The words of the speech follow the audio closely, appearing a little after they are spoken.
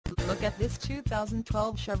look at this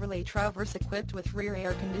 2012 Chevrolet Traverse equipped with rear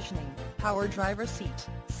air conditioning, power driver seat,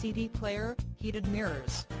 CD player, heated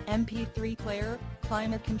mirrors, MP3 player,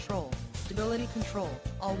 climate control, stability control,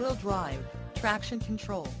 all-wheel drive, traction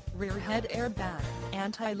control, rear head airbag,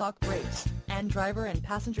 anti-lock brakes, and driver and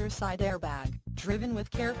passenger side airbag, driven with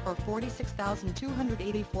care for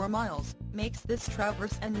 46,284 miles, makes this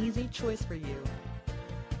Traverse an easy choice for you.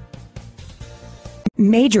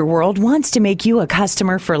 Major World wants to make you a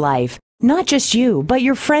customer for life. Not just you, but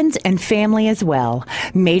your friends and family as well.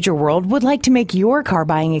 Major World would like to make your car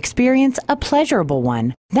buying experience a pleasurable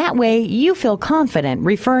one. That way, you feel confident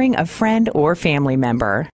referring a friend or family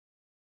member.